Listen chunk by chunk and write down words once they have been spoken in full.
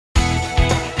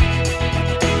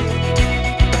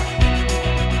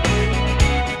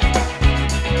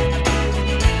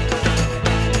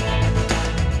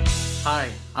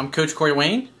I'm Coach Corey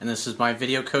Wayne, and this is my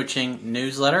video coaching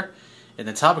newsletter. And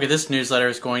the topic of this newsletter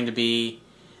is going to be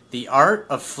the art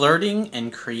of flirting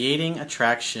and creating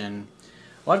attraction.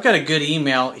 Well, I've got a good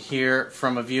email here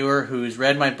from a viewer who's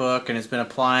read my book and has been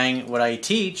applying what I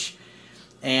teach.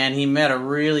 And he met a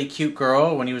really cute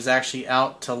girl when he was actually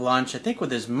out to lunch, I think with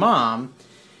his mom.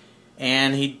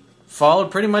 And he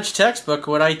followed pretty much textbook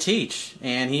what I teach.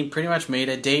 And he pretty much made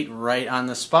a date right on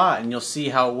the spot. And you'll see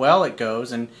how well it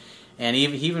goes. And he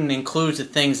even includes the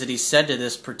things that he said to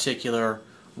this particular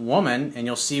woman, and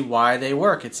you'll see why they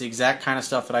work. It's the exact kind of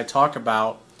stuff that I talk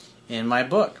about in my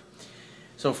book.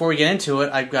 So before we get into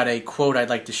it, I've got a quote I'd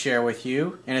like to share with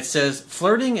you, and it says,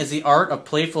 "Flirting is the art of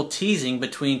playful teasing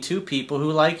between two people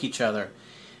who like each other.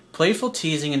 Playful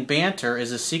teasing and banter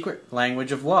is a secret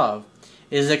language of love.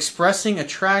 It is expressing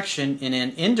attraction in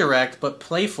an indirect but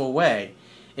playful way.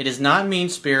 It is not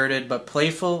mean-spirited, but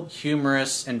playful,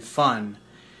 humorous, and fun.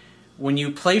 When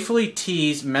you playfully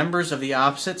tease members of the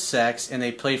opposite sex and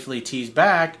they playfully tease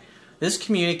back, this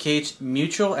communicates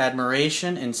mutual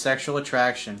admiration and sexual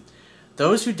attraction.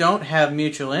 Those who don't have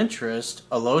mutual interest,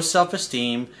 a low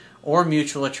self-esteem, or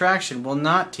mutual attraction will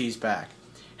not tease back.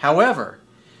 However,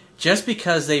 just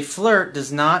because they flirt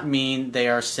does not mean they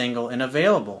are single and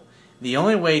available. The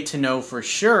only way to know for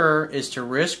sure is to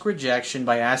risk rejection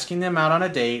by asking them out on a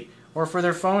date or for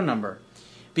their phone number.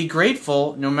 Be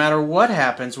grateful no matter what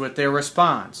happens with their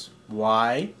response.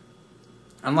 Why?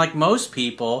 Unlike most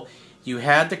people, you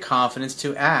had the confidence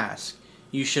to ask.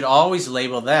 You should always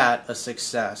label that a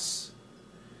success."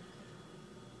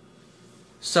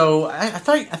 So I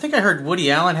think I heard Woody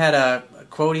Allen had a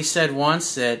quote he said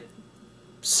once that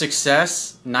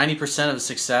success, 90% of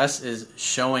success is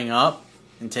showing up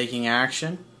and taking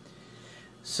action.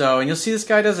 So, and you'll see this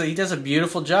guy does a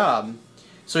beautiful job.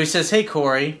 So he says, "Hey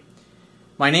Corey,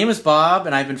 my name is Bob,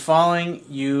 and I've been following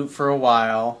you for a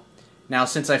while now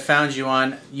since I found you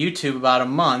on YouTube about a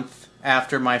month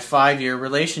after my 5-year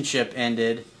relationship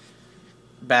ended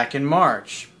back in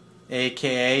March,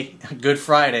 aka Good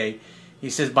Friday."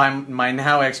 He says, "By my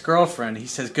now ex-girlfriend." He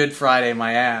says, "Good Friday,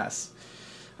 my ass."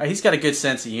 He's got a good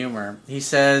sense of humor. He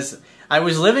says, "I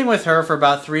was living with her for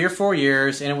about 3 or 4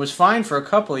 years, and it was fine for a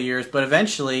couple of years, but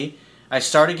eventually I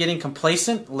started getting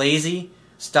complacent, lazy,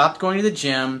 stopped going to the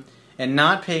gym, and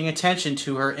not paying attention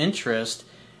to her interest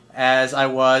as I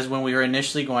was when we were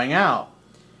initially going out.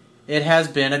 It has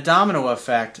been a domino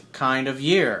effect kind of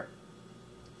year."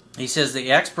 He says,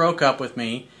 "The ex broke up with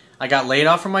me, I got laid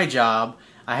off from my job,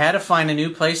 I had to find a new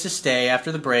place to stay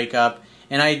after the breakup,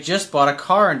 and I had just bought a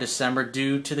car in December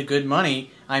due to the good money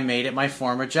I made at my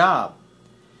former job."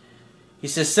 He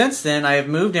says, "Since then, I have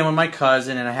moved in with my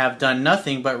cousin, and I have done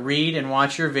nothing but read and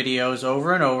watch your videos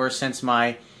over and over since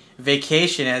my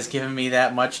vacation has given me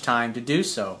that much time to do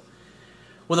so."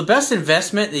 Well, the best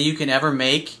investment that you can ever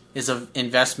make is an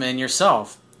investment in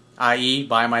yourself, i.e.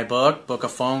 buy my book, book a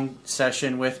phone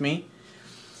session with me.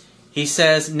 He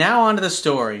says, "Now on to the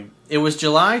story. It was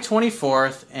July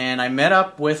 24th, and I met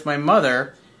up with my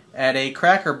mother at a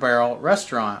Cracker Barrel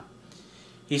restaurant."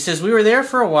 He says, "We were there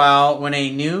for a while when a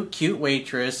new cute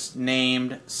waitress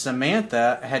named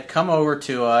Samantha had come over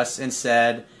to us and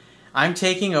said, 'I'm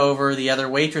taking over the other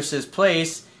waitress's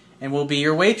place and will be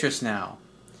your waitress now.'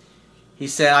 He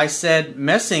said, I said,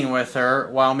 messing with her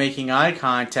while making eye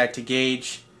contact to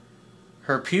gauge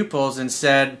her pupils, and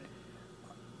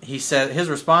he said his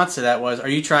response to that was, 'Are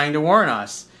you trying to warn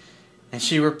us?' And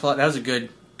she replied, that was a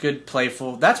good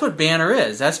playful, that's what banter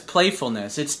is. That's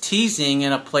playfulness. It's teasing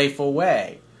in a playful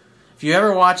way. If you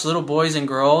ever watch little boys and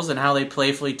girls and how they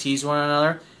playfully tease one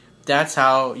another, that's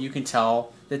how you can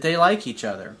tell that they like each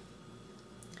other."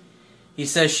 He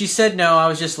says, "She said no, I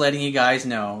was just letting you guys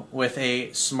know," with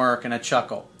a smirk and a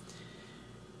chuckle.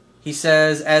 He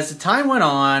says, "As the time went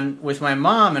on, with my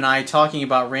mom and I talking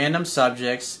about random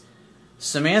subjects,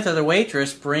 Samantha, the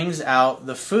waitress, brings out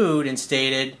the food and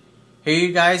stated, 'Here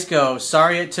you guys go,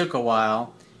 sorry it took a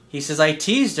while.' He says, I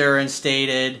teased her and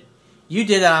stated, 'You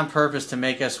did that on purpose to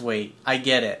make us wait. I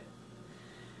get it.'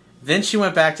 Then she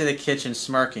went back to the kitchen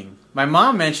smirking. My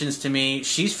mom mentions to me,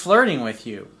 'She's flirting with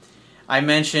you.' I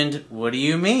mentioned, 'What do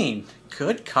you mean?'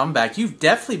 Good comeback. You've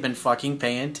definitely been fucking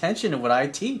paying attention to what I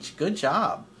teach. Good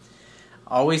job.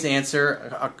 Always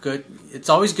answer it's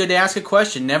always good to ask a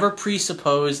question. Never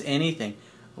presuppose anything.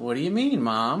 'What do you mean,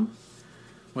 Mom?'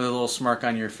 With a little smirk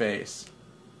on your face.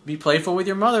 Be playful with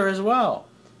your mother as well.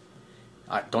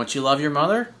 Don't you love your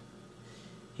mother?"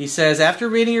 He says, "After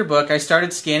reading your book, I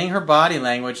started scanning her body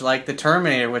language like the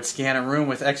Terminator would scan a room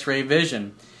with X-ray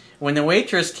vision. When the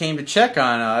waitress came to check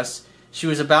on us, she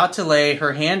was about to lay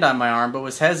her hand on my arm but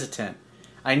was hesitant.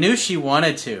 I knew she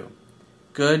wanted to.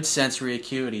 Good sensory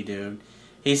acuity, dude.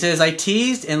 He says, I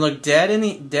teased and looked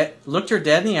looked her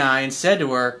dead in the eye and said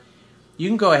to her, you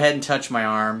can go ahead and touch my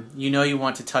arm. You know you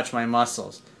want to touch my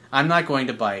muscles. I'm not going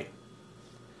to bite.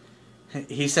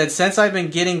 He said, since I've been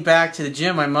getting back to the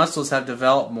gym, my muscles have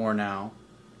developed more now.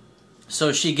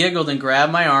 So she giggled and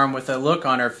grabbed my arm with a look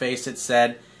on her face that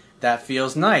said, that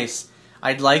feels nice.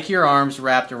 I'd like your arms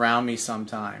wrapped around me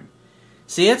sometime.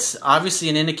 See, it's obviously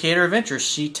an indicator of interest.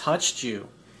 She touched you.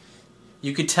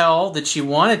 You could tell that she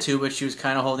wanted to, but she was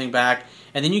kind of holding back.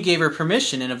 And then you gave her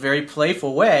permission in a very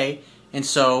playful way, and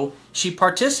so she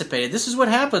participated. This is what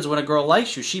happens when a girl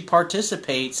likes you. She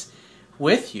participates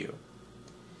with you.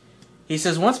 He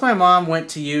says, once my mom went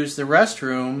to use the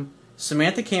restroom,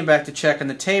 Samantha came back to check on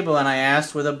the table, and I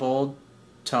asked with a bold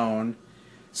tone,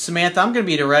 Samantha, I'm going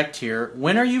to be direct here.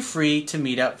 When are you free to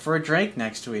meet up for a drink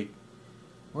next week?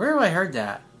 Where have I heard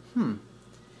that?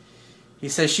 He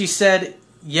says, she said,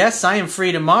 yes, I am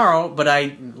free tomorrow, but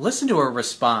I listen to her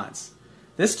response.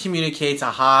 This communicates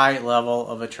a high level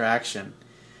of attraction.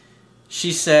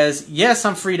 She says, yes,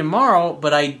 I'm free tomorrow,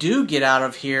 but I do get out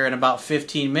of here in about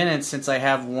 15 minutes since I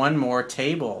have one more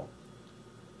table.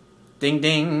 Ding,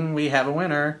 ding, we have a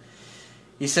winner.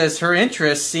 He says her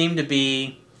interests seem to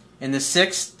be in the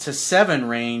 6 to 7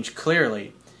 range,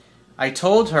 clearly. I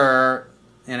told her,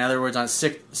 in other words, on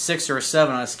 6 or a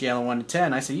 7 on a scale of 1 to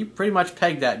 10, I said, you pretty much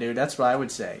pegged that, dude. That's what I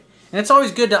would say. And it's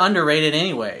always good to underrate it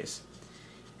anyways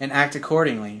and act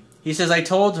accordingly. He says, I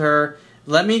told her,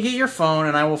 let me get your phone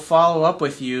and I will follow up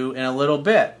with you in a little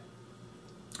bit.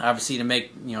 Obviously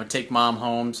to take mom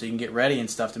home so you can get ready and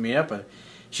stuff to meet up with her.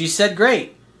 She said,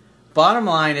 great. Bottom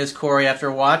line is, Corey,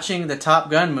 after watching the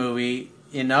Top Gun movie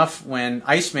enough when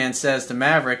Iceman says to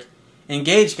Maverick,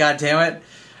 engage, goddammit,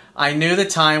 I knew the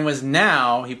time was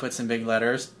now, he puts in big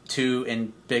letters,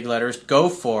 in big letters, go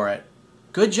for it.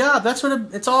 Good job. That's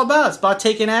what it's all about. It's about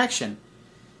taking action.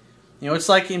 It's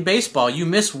like in baseball. You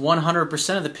miss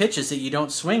 100% of the pitches that you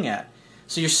don't swing at.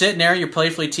 So you're sitting there, you're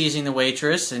playfully teasing the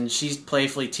waitress, and she's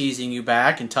playfully teasing you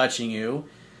back and touching you.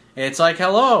 It's like,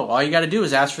 hello, all you got to do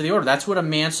is ask for the order. That's what a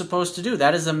man's supposed to do.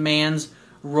 That is a man's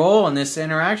role in this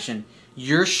interaction.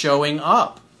 You're showing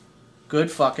up.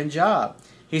 Good fucking job.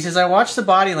 He says, I watched the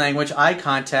body language, eye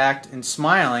contact, and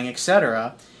smiling,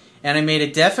 etc., and I made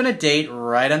a definite date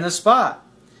right on the spot.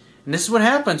 And this is what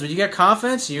happens when you get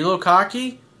confidence and you're a little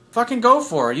cocky. Fucking go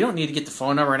for it. You don't need to get the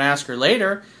phone number and ask her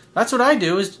later. That's what I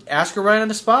do, is ask her right on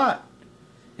the spot.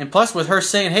 And plus, with her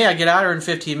saying, hey, I get out of here in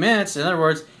 15 minutes, in other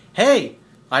words, hey,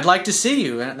 I'd like to see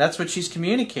you. And that's what she's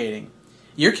communicating.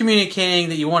 You're communicating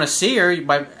that you want to see her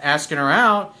by asking her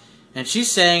out. And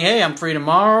she's saying, hey, I'm free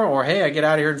tomorrow, or hey, I get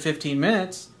out of here in 15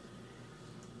 minutes.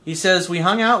 He says, we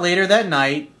hung out later that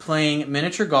night, playing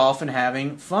miniature golf and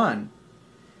having fun.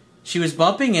 She was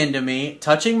bumping into me,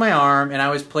 touching my arm, and I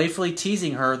was playfully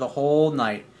teasing her the whole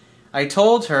night. I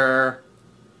told her,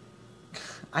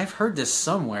 I've heard this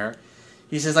somewhere.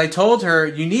 He says, I told her,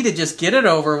 you need to just get it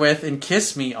over with and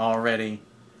kiss me already.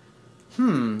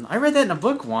 I read that in a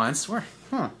book once.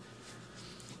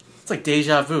 It's like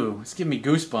deja vu. It's giving me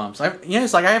goosebumps.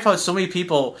 It's like I have had so many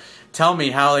people tell me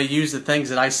how they use the things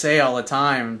that I say all the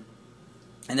time,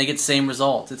 and they get the same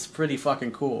results. It's pretty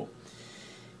fucking cool.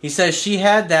 He says she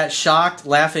had that shocked,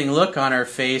 laughing look on her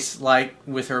face, like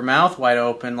with her mouth wide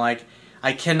open, like,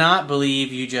 I cannot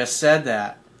believe you just said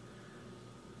that.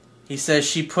 He says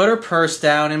she put her purse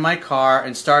down in my car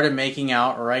and started making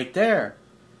out right there.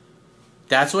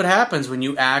 That's what happens when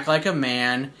you act like a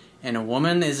man and a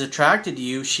woman is attracted to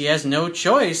you. She has no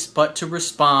choice but to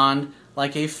respond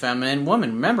like a feminine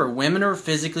woman. Remember, women are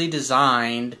physically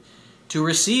designed to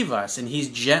receive us, and he's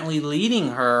gently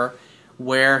leading her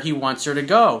where he wants her to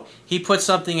go. He puts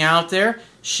something out there,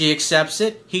 she accepts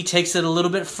it, he takes it a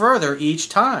little bit further each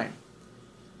time.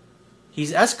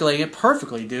 He's escalating it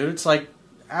perfectly, dude. It's like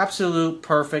absolute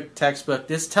perfect textbook.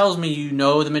 This tells me you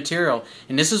know the material.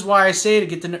 And this is why I say to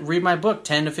get to read my book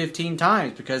 10 to 15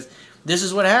 times, because this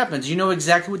is what happens. You know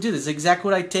exactly what to do. This is exactly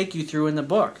what I take you through in the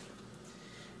book.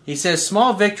 He says,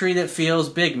 small victory that feels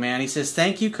big, man. He says,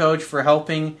 thank you, coach, for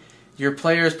helping your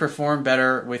players perform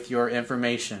better with your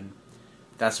information.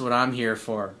 That's what I'm here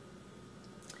for.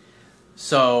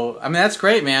 So, that's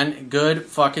great, man. Good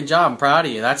fucking job. I'm proud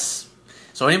of you.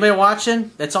 So anybody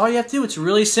watching, that's all you have to do. It's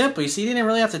really simple. You see, he didn't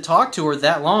really have to talk to her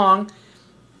that long.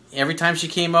 Every time she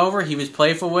came over, he was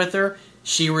playful with her.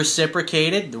 She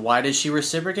reciprocated. Why did she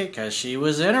reciprocate? Because she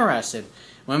was interested.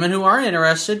 Women who aren't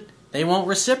interested, they won't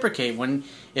reciprocate.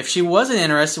 If she wasn't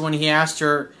interested when he asked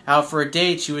her out for a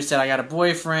date, she would have said, I got a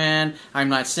boyfriend, I'm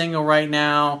not single right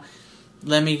now,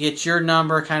 let me get your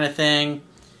number, kind of thing.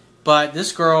 But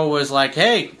this girl was like,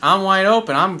 hey, I'm wide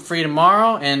open. I'm free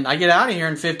tomorrow, and I get out of here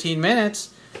in 15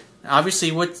 minutes.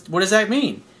 Obviously, what does that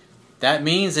mean? That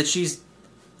means that she's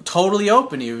totally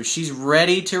open to you. She's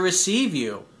ready to receive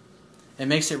you. It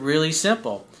makes it really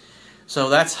simple. So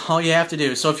that's all you have to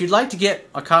do. So if you'd like to get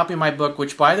a copy of my book,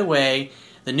 which, by the way,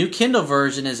 the new Kindle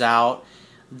version is out.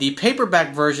 The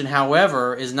paperback version,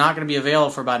 however, is not going to be available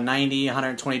for about 90,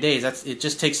 120 days. It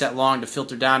just takes that long to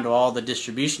filter down to all the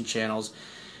distribution channels.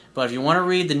 But if you want to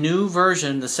read the new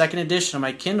version, the second edition of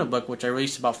my Kindle book, which I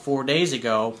released about 4 days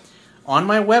ago, on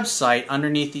my website,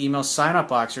 underneath the email sign-up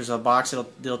box, there's a box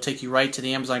that'll take you right to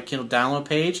the Amazon Kindle download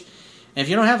page. And if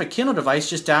you don't have a Kindle device,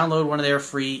 just download one of their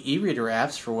free e-reader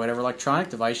apps for whatever electronic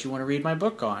device you want to read my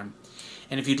book on.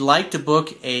 And if you'd like to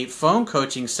book a phone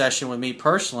coaching session with me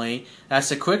personally, that's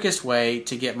the quickest way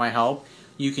to get my help.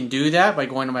 You can do that by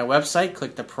going to my website,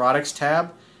 click the Products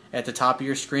tab at the top of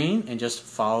your screen, and just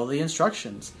follow the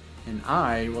instructions. And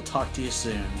I will talk to you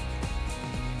soon.